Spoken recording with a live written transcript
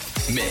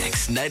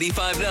Mix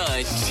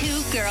 95.9.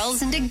 Two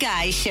girls and a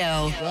guy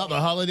show. Well,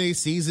 the holiday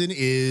season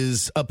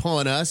is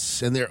upon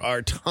us, and there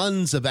are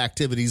tons of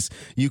activities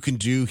you can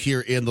do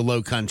here in the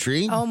Low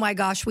Country. Oh my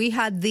gosh, we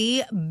had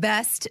the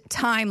best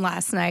time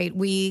last night.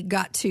 We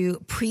got to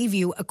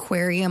preview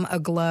Aquarium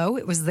Aglow.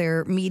 It was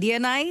their media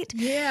night.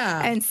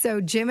 Yeah. And so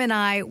Jim and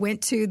I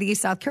went to the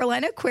South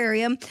Carolina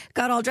Aquarium,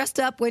 got all dressed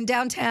up, went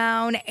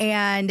downtown,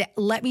 and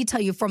let me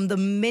tell you, from the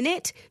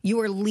minute you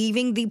are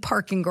leaving the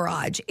parking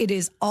garage, it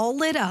is all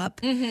lit up.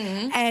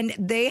 And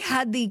they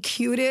had the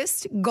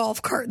cutest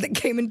golf cart that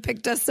came and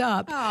picked us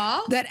up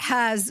that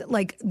has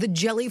like the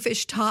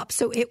jellyfish top.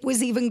 So it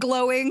was even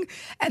glowing.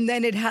 And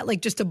then it had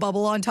like just a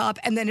bubble on top.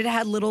 And then it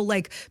had little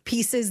like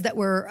pieces that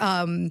were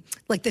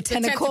like the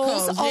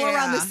tentacles all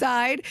around the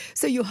side.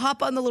 So you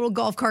hop on the little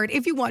golf cart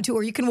if you want to,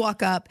 or you can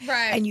walk up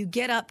and you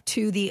get up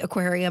to the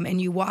aquarium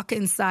and you walk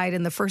inside.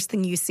 And the first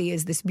thing you see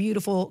is this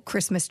beautiful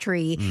Christmas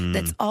tree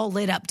that's all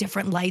lit up,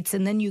 different lights.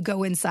 And then you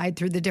go inside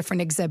through the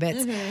different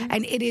exhibits.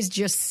 And it is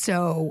just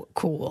so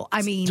cool.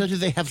 I mean, So do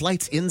they have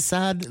lights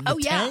inside the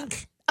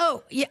tank?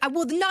 Oh, yeah.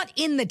 Well, not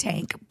in the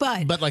tank,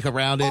 but like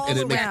around it, and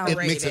it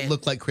makes it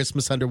look like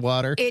Christmas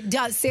underwater? It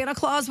does. Santa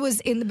Claus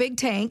was in the big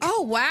tank.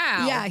 Oh,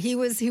 wow. Yeah, he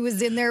was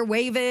in there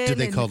waving. Do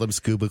they call him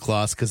Scuba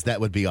Claus? Because that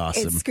would be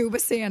awesome. It's Scuba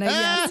Santa,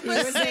 yes. He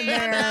was in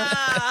there.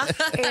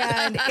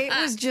 And it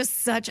was just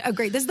such a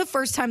great... This is the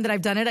first time that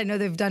I've done it. I know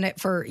they've done it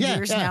for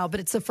years now, but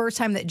it's the first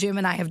time that Jim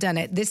and I have done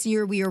it. This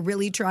year, we are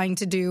really trying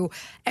to do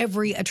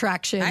every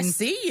attraction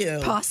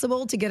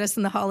possible to get us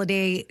in the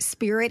holiday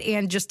spirit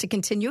and just to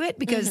continue it,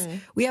 because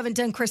we haven't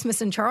done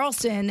Christmas in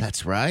Charleston.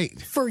 That's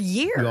right. For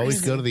years. We always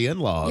go to the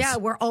in-laws. Yeah,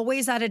 we're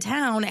always out of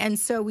town. And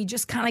so we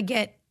just kind of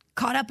get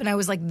caught up. And I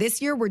was like,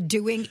 this year we're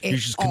doing it You're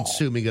just all.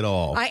 consuming it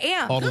all. I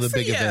am. All of the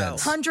big you.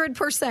 events.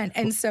 100%.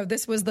 And so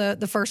this was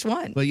the first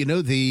one. Well, you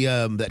know, the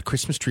that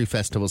Christmas tree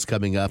festival is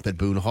coming up at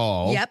Boone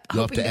Hall. Yep,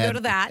 You'll hoping to go to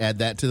that. Add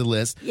that to the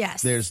list.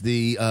 Yes. There's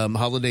the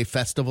Holiday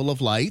Festival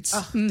of Lights.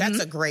 Oh, that's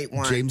a great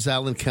one. James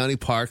Allen County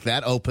Park.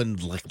 That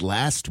opened like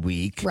last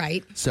week.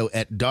 Right. So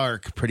at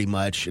dark, pretty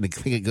much, and I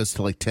think it goes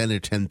to like 10 or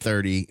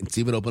 10:30. It's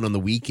even open on the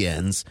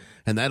weekends,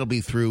 and that'll be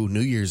through New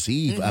Year's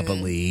Eve, I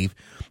believe.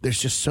 There's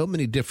just so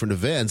many different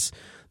events.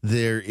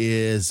 There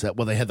is,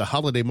 they had the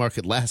holiday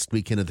market last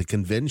weekend at the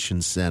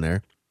convention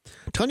center.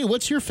 Tonya,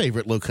 what's your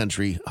favorite Low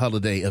Country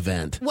holiday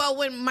event? Well,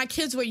 when my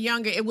kids were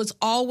younger, it was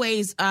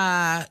always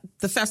the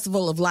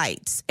Festival of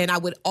Lights. And I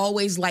would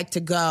always like to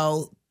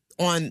go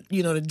on,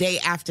 the day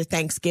after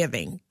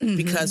Thanksgiving,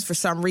 because for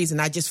some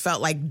reason I just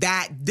felt like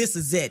this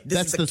is it.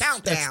 This is the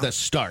countdown. That's the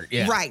start,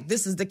 yeah. Right,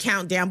 this is the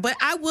countdown. But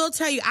I will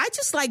tell you, I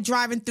just like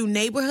driving through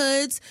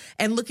neighborhoods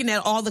and looking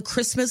at all the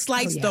Christmas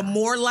lights. The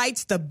more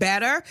lights, the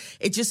better.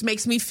 It just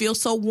makes me feel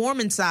so warm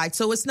inside.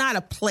 So it's not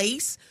a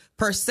place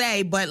per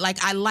se, but like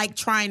I like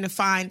trying to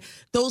find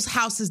those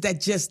houses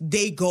that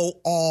they go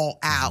all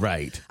out.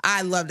 Right.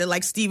 I loved it.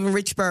 Like Steven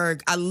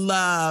Richburg, I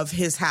love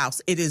his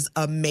house. It is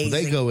amazing.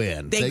 They go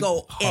in. They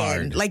go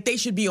hard. in. Like they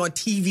should be on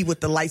TV with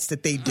the lights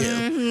that they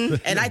do.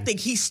 And I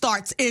think he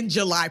starts in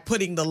July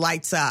putting the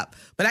lights up.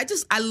 But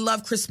I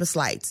love Christmas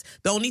lights.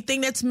 The only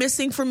thing that's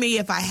missing for me,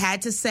 if I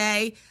had to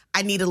say,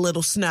 I need a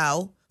little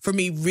snow for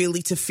me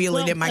really to feel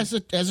it in my...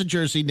 As a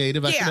Jersey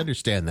native, I can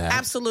understand that.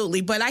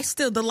 Absolutely. But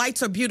the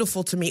lights are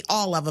beautiful to me,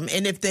 all of them.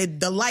 And if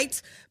the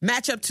lights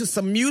match up to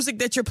some music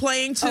that you're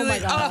playing to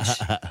it,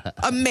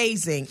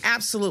 amazing.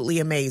 Absolutely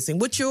amazing.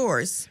 What's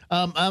yours?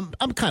 I'm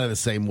kind of the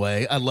same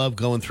way. I love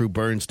going through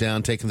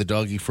Burnstown, taking the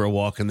doggy for a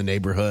walk in the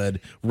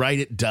neighborhood, right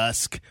at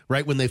dusk,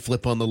 right when they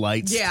flip on the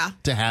lights. Yeah.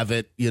 To have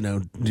it,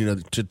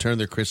 to turn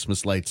their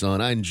Christmas lights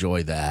on. I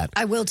enjoy that.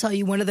 I will tell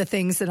you, one of the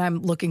things that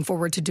I'm looking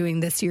forward to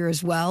doing this year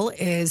as well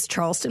is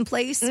Charleston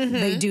Place.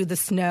 They do the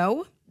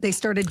snow. They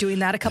started doing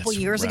that a couple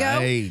years ago.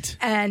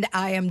 And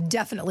I am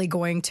definitely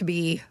going to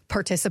be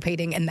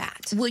participating in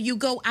that. Will you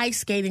go ice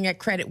skating at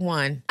Credit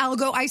One? I'll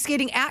go ice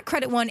skating at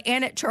Credit One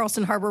and at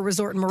Charleston Harbor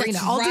Resort and Marina.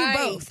 I'll do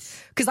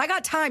both. Because I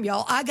got time,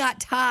 y'all. I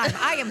got time.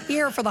 I am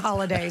here for the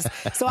holidays.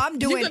 So I'm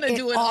doing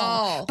it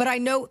all. But I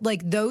know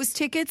like those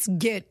tickets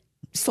get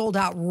sold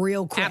out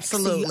real quick.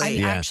 Absolutely.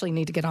 So I actually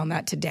need to get on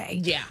that today. Yeah.